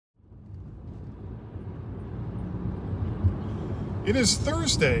It is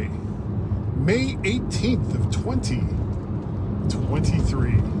Thursday, May 18th of 2023,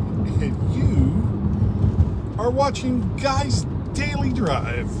 and you are watching Guy's Daily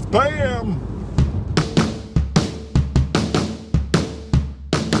Drive. Bam!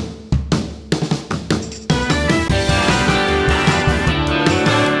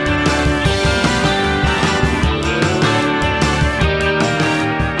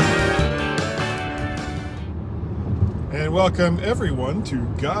 And welcome everyone to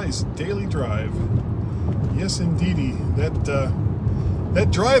Guy's Daily Drive. Yes, indeedy, that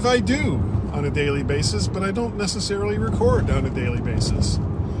drive I do on a daily basis, but I don't necessarily record on a daily basis.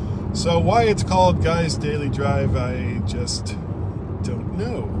 So why it's called Guy's Daily Drive, I just don't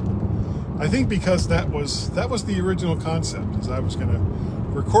know. I think because that was the original concept, is I was going to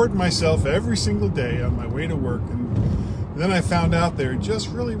record myself every single day on my way to work, and then I found out there just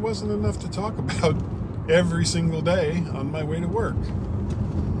really wasn't enough to talk about every single day on my way to work.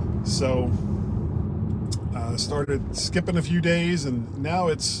 So started skipping a few days, and now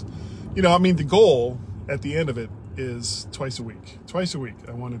it's, the goal at the end of it is twice a week.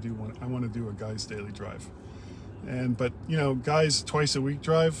 I want to do a Guy's Daily Drive. But Guy's twice a week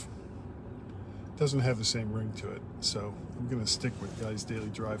drive doesn't have the same ring to it. So I'm going to stick with Guy's Daily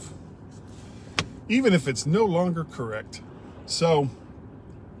Drive, even if it's no longer correct. So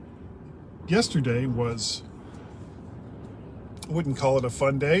yesterday was, I wouldn't call it a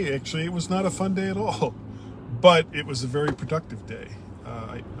fun day. Actually, it was not a fun day at all, but it was a very productive day.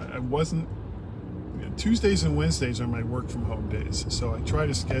 I wasn't, Tuesdays and Wednesdays are my work from home days. So I try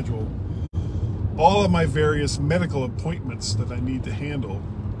to schedule all of my various medical appointments that I need to handle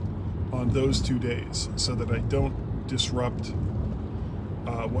on those 2 days so that I don't disrupt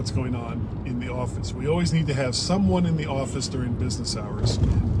what's going on in the office. We always need to have someone in the office during business hours.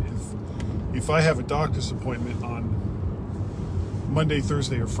 And if I have a doctor's appointment on Monday,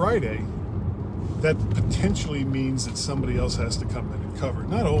 Thursday, or Friday, that potentially means that somebody else has to come in and cover.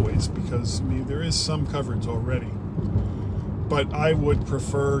 Not always, because there is some coverage already, but I would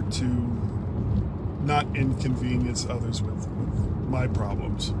prefer to not inconvenience others with my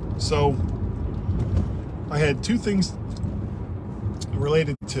problems. So I had two things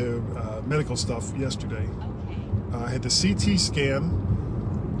related to medical stuff yesterday. I had the CT scan,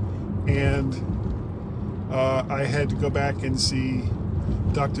 and I had to go back and see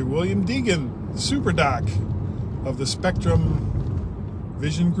Dr. William Deegan, Super Doc of the Spectrum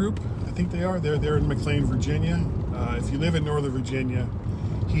Vision Group. I think they are. They're in McLean, Virginia. If you live in Northern Virginia,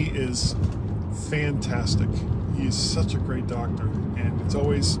 he is fantastic. He is such a great doctor, and it's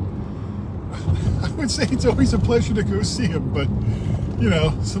always, I would say it's always a pleasure to go see him, but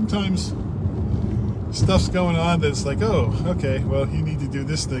sometimes stuff's going on that's like, oh, okay, well, you need to do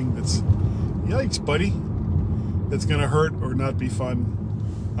this thing that's, yikes, buddy, that's going to hurt or not be fun.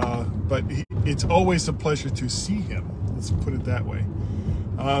 But it's always a pleasure to see him. Let's put it that way.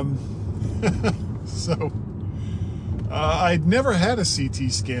 So I'd never had a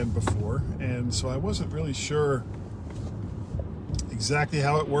CT scan before, and so I wasn't really sure exactly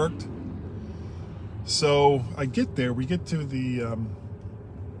how it worked. So I get there, we get to the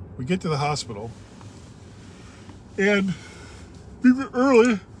hospital, and we were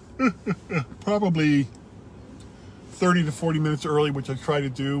early, probably 30 to 40 minutes early, which I try to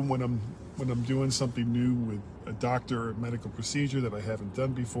do when I'm doing something new with a doctor or a medical procedure that I haven't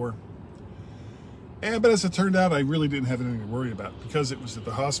done before. But as it turned out, I really didn't have anything to worry about, because it was at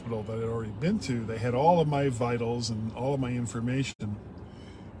the hospital that I'd already been to. They had all of my vitals and all of my information,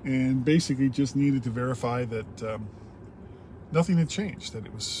 and basically just needed to verify that nothing had changed, that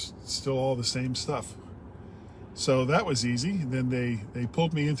it was still all the same stuff. So that was easy. And then they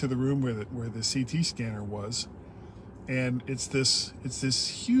pulled me into the room where the CT scanner was, and it's this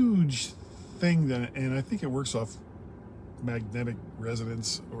huge thing and I think it works off magnetic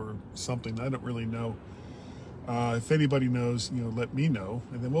resonance or something. I don't really know. If anybody knows, let me know,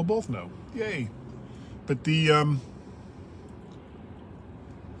 and then we'll both know. Yay! But the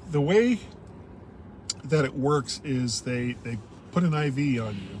way that it works is they put an IV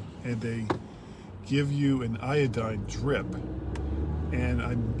on you, and they give you an iodine drip, and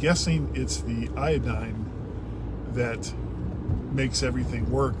I'm guessing it's the iodine that makes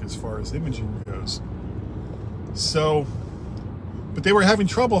everything work as far as imaging goes. So, but they were having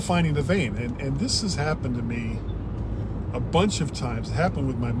trouble finding the vein, and this has happened to me a bunch of times. It happened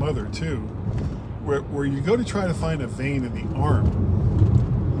with my mother too, where you go to try to find a vein in the arm,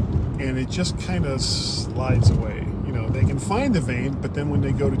 and it just kind of slides away. They can find the vein, but then when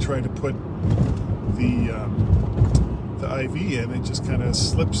they go to try to put the IV in, it just kind of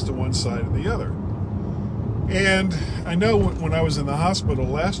slips to one side or the other. And I know when I was in the hospital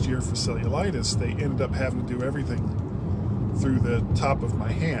last year for cellulitis, they ended up having to do everything through the top of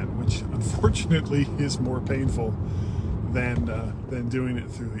my hand, which unfortunately is more painful than doing it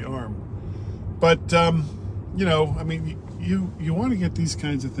through the arm. But you know, I mean, you want to get these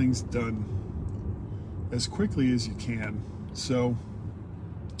kinds of things done as quickly as you can. So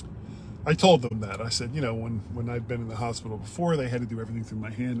I told them that. I said, you know, when I'd been in the hospital before, they had to do everything through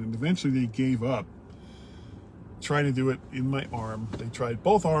my hand, and eventually they gave up trying to do it in my arm. They tried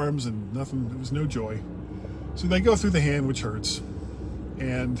both arms and nothing, there was no joy. So they go through the hand, which hurts,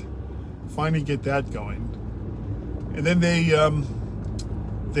 and finally get that going. And then they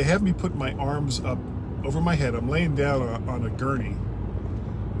have me put my arms up over my head. I'm laying down on a gurney.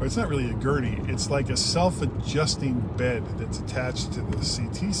 Or it's not really a gurney, it's like a self-adjusting bed that's attached to the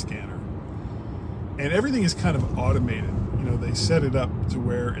CT scanner. And everything is kind of automated. You know, they set it up to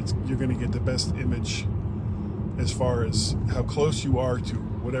where you're going to get the best image as far as how close you are to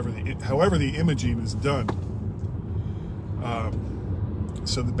however the imaging is done.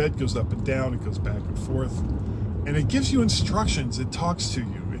 So the bed goes up and down, it goes back and forth, and it gives you instructions. It talks to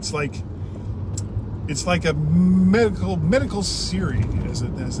you. It's like a medical Siri as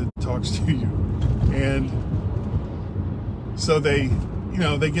it talks to you. And so they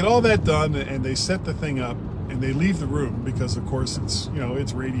get all that done, and they set the thing up, and they leave the room because, of course, it's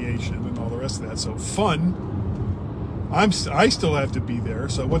radiation and all the rest of that. So fun. I still have to be there.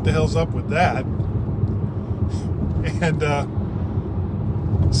 So what the hell's up with that? And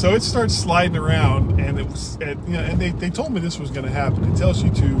so it starts sliding around, and and they told me this was going to happen. It tells you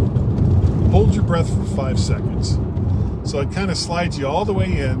to hold your breath for 5 seconds. So it kind of slides you all the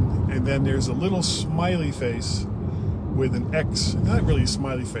way in, and then there's a little smiley face with an X. Not really a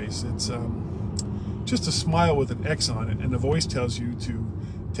smiley face. It's just a smile with an X on it, and the voice tells you to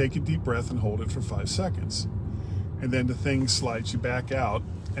take a deep breath and hold it for 5 seconds. And then the thing slides you back out,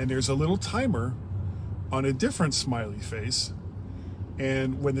 and there's a little timer on a different smiley face.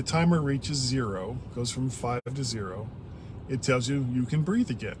 And when the timer reaches 0, goes from 5 to 0, it tells you you can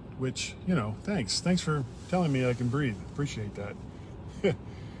breathe again, which, thanks for telling me I can breathe. Appreciate that.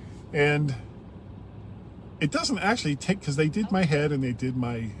 And it doesn't actually take, because they did my head and they did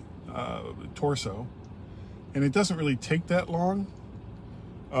my torso, and it doesn't really take that long.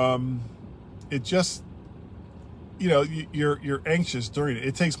 It just, you're anxious during it.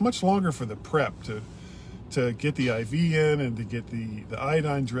 It takes much longer for the prep to get the IV in and to get the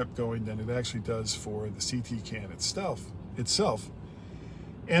iodine drip going than it actually does for the CT can itself.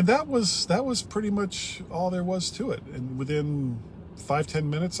 And that was pretty much all there was to it. And within 5-10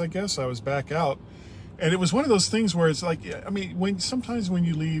 minutes, I guess, I was back out. And it was one of those things where it's like, I mean, sometimes when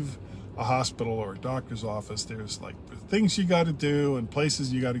you leave a hospital or a doctor's office, there's like things you got to do and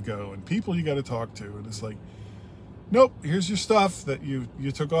places you got to go and people you got to talk to, and it's like, nope, here's your stuff that you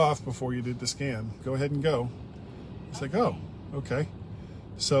took off before you did the scan. Go ahead and go. It's like, oh, okay.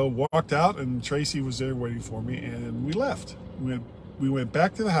 So walked out, and Tracy was there waiting for me, and we left. We went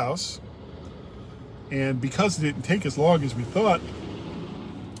back to the house, and because it didn't take as long as we thought,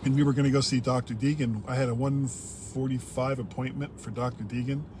 and we were going to go see Dr. Deegan, I had a 1:45 appointment for Dr.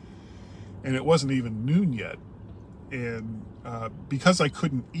 Deegan, and it wasn't even noon yet. And because I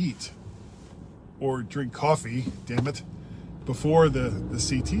couldn't eat or drink coffee, damn it, before the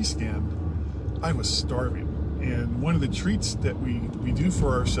CT scan, I was starving. And one of the treats that we do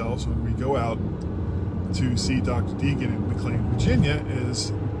for ourselves when we go out to see Dr. Deegan in McLean, Virginia, is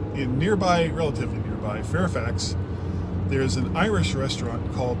in relatively nearby, Fairfax, there's an Irish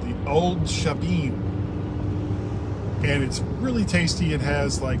restaurant called the Old Shabeen. And it's really tasty. It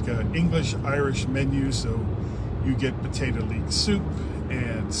has like an English-Irish menu, so you get potato leek soup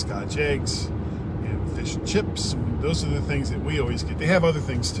and Scotch eggs and fish and chips. And those are the things that we always get. They have other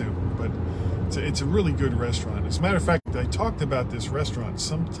things too, but it's a really good restaurant. As a matter of fact, I talked about this restaurant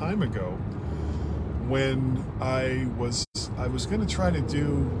some time ago when I was going to try to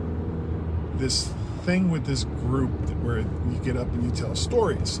do this thing with this group where you get up and you tell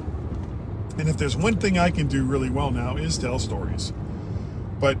stories. And if there's one thing I can do really well now is tell stories.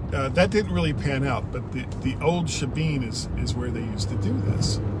 But that didn't really pan out. But the Old Shabeen is where they used to do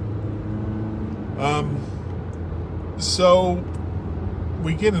this. So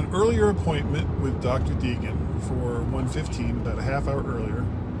we get an earlier appointment with Dr. Deegan for 1:15, about a half hour earlier.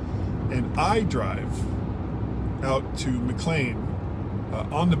 And I drive out to McLean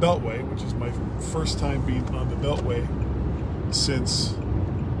on the Beltway, which is my first time being on the Beltway since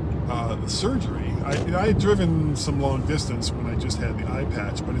the surgery. I had driven some long distance when I just had the eye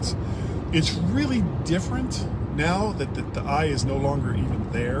patch, but it's really different now that the eye is no longer even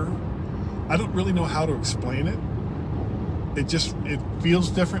there. I don't really know how to explain it. It feels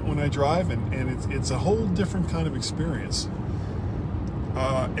different when I drive, and it's a whole different kind of experience.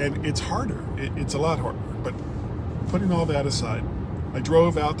 And it's harder. It's a lot harder. But putting all that aside, I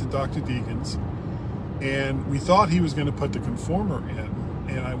drove out to Dr. Deegan's, and we thought he was going to put the conformer in,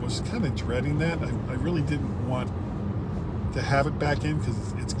 and I was kind of dreading that. I really didn't want to have it back in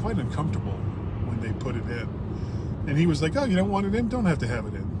because it's quite uncomfortable when they put it in. And he was like, "Oh, you don't want it in? Don't have to have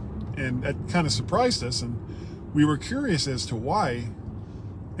it in." And that kind of surprised us, and we were curious as to why.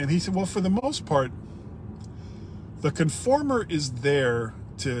 And he said, well, for the most part, the conformer is there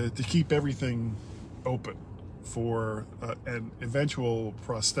to keep everything open for an eventual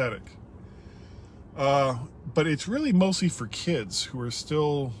prosthetic. But it's really mostly for kids who are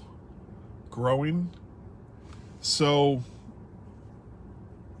still growing. So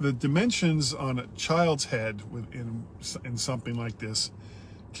the dimensions on a child's head in something like this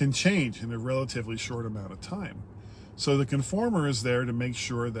can change in a relatively short amount of time. So the conformer is there to make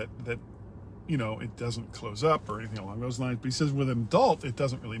sure that it doesn't close up or anything along those lines. But he says with an adult, it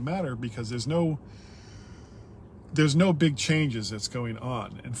doesn't really matter because there's no big changes that's going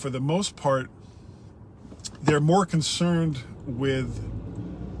on. And for the most part, they're more concerned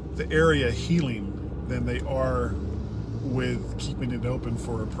with the area healing than they are with keeping it open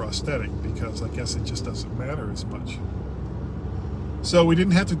for a prosthetic, because I guess it just doesn't matter as much. So we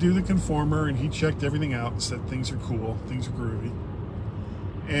didn't have to do the conformer, and he checked everything out and said things are cool, things are groovy.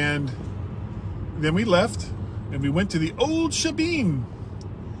 And then we left, and we went to the old Shabine.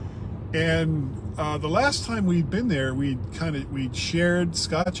 And the last time we'd been there, we'd shared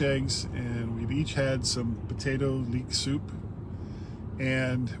Scotch eggs, and we'd each had some potato leek soup,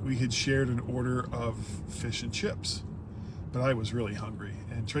 and we had shared an order of fish and chips. But I was really hungry,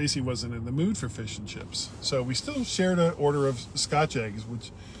 and Tracy wasn't in the mood for fish and chips. So we still shared an order of Scotch eggs,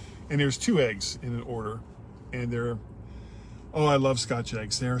 and there's 2 eggs in an order, and I love Scotch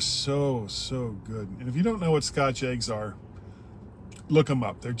eggs. They're so, so good. And if you don't know what Scotch eggs are, look them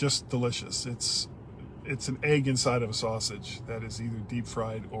up. They're just delicious. It's an egg inside of a sausage that is either deep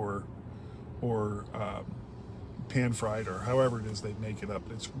fried or pan fried, or however it is they make it up.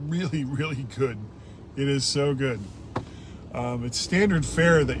 It's really, really good. It is so good. It's standard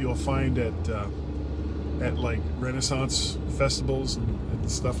fare that you'll find at like Renaissance festivals and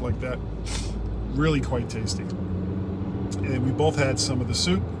stuff like that. Really quite tasty. And we both had some of the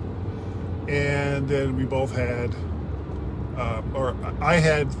soup, and then we both had, I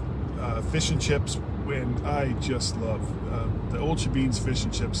had fish and chips, and I just love the Old Shabine's fish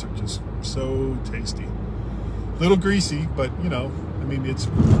and chips are just so tasty. A little greasy, but it's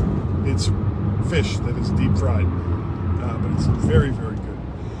fish that is deep fried. But it's very, very good.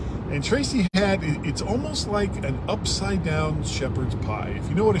 And Tracy it's almost like an upside down shepherd's pie. If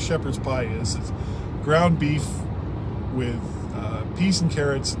you know what a shepherd's pie is, it's ground beef with peas and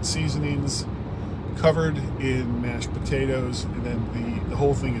carrots and seasonings, covered in mashed potatoes, and then the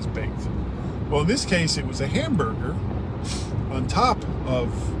whole thing is baked. Well, in this case, it was a hamburger on top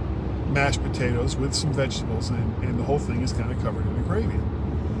of mashed potatoes with some vegetables, and the whole thing is kind of covered in a gravy.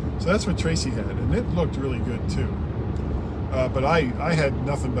 So that's what Tracy had, and it looked really good too. But I had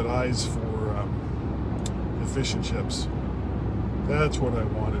nothing but eyes for the fish and chips. That's what I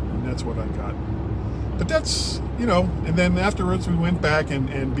wanted, and that's what I got. But that's, and then afterwards we went back,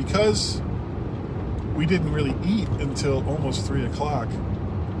 and because we didn't really eat until almost 3 o'clock,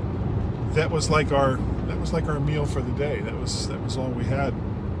 that was like our meal for the day. That was all we had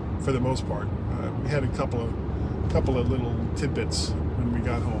for the most part. We had a couple of little tidbits when we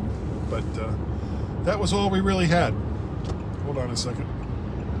got home, but that was all we really had. Hold on a second.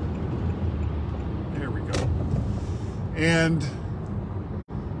 There we go. And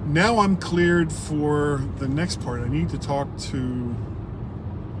now I'm cleared for the next part. I need to talk to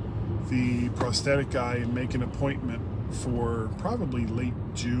the prosthetic guy and make an appointment for probably late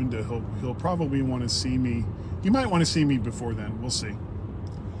June. He'll probably want to see me. He might want to see me before then. We'll see.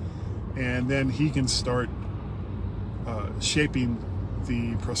 And then he can start shaping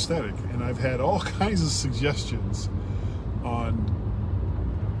the prosthetic. And I've had all kinds of suggestions on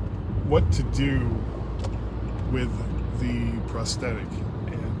what to do with the prosthetic,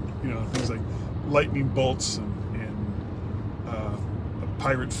 and things like lightning bolts and a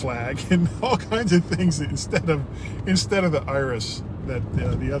pirate flag and all kinds of things instead of the iris that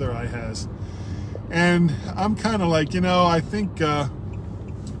the other eye has. And I'm kind of like, I think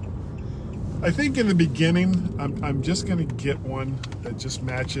in the beginning I'm just going to get one that just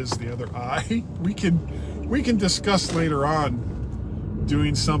matches the other eye. We can discuss later on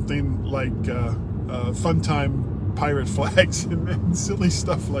doing something like Fun Time pirate flags and silly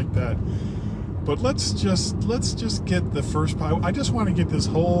stuff like that. But let's just get the first part. I just want to get this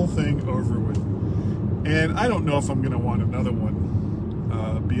whole thing over with. And I don't know if I'm going to want another one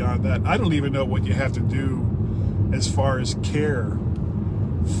beyond that. I don't even know what you have to do as far as care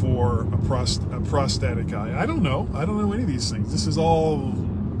for a prosthetic eye. I don't know. I don't know any of these things. This is all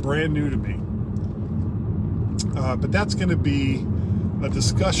brand new to me. But that's going to be a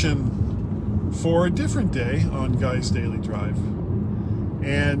discussion for a different day on Guy's Daily Drive.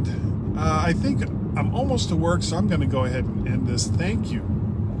 And I think I'm almost to work, so I'm going to go ahead and end this. Thank you.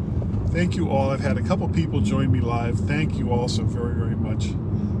 Thank you all. I've had a couple people join me live. Thank you all so very, very much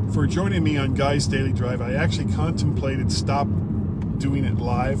for joining me on Guy's Daily Drive. I actually contemplated stop doing it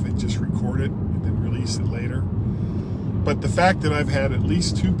live and just record it and then release it later. But the fact that I've had at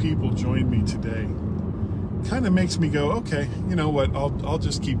least 2 people join me today kind of makes me go, okay, you know what, I'll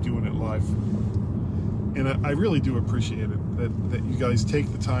just keep doing it live. And I really do appreciate it that you guys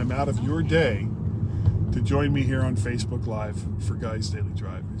take the time out of your day to join me here on Facebook Live for Guy's Daily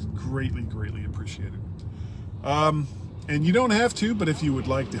Drive. It's greatly, greatly appreciated. And you don't have to, but if you would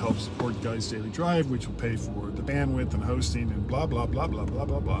like to help support Guy's Daily Drive, which will pay for the bandwidth and hosting and blah, blah, blah, blah, blah,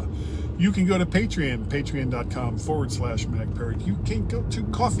 blah, blah, you can go to Patreon, patreon.com/MacParrot. You can go to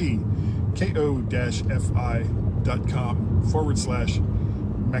Ko-fi,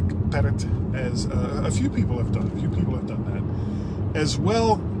 ko-fi.com/MacParrot, as a few people have done. that. As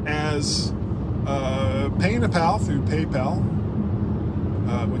well as paying a pal through PayPal,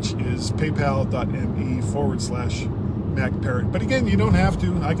 which is paypal.me/MacParrot. But again, you don't have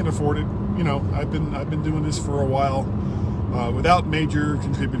to. I can afford it. You know, I've been doing this for a while without major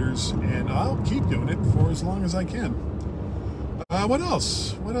contributors, and I'll keep doing it for as long as I can. What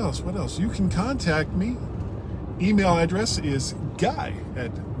else? You can contact me. Email address is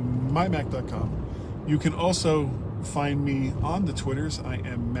guy@mymac.com. You can also find me on the Twitters. I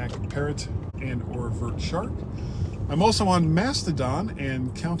am MacParrot and or VertShark. I'm also on Mastodon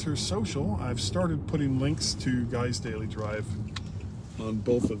and Counter Social. I've started putting links to Guy's Daily Drive on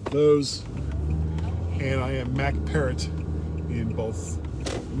both of those. And I am MacParrot in both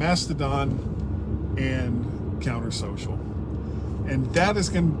Mastodon and Counter Social. And that is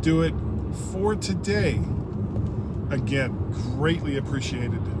going to do it for today. Again, greatly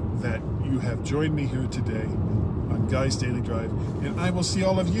appreciated that you have joined me here today on Guy's Daily Drive. And I will see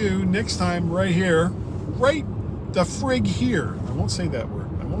all of you next time right here, right the frig here. I won't say that word.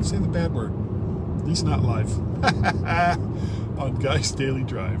 I won't say the bad word. At least not live. On Guy's Daily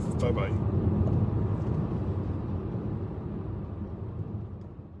Drive. Bye-bye.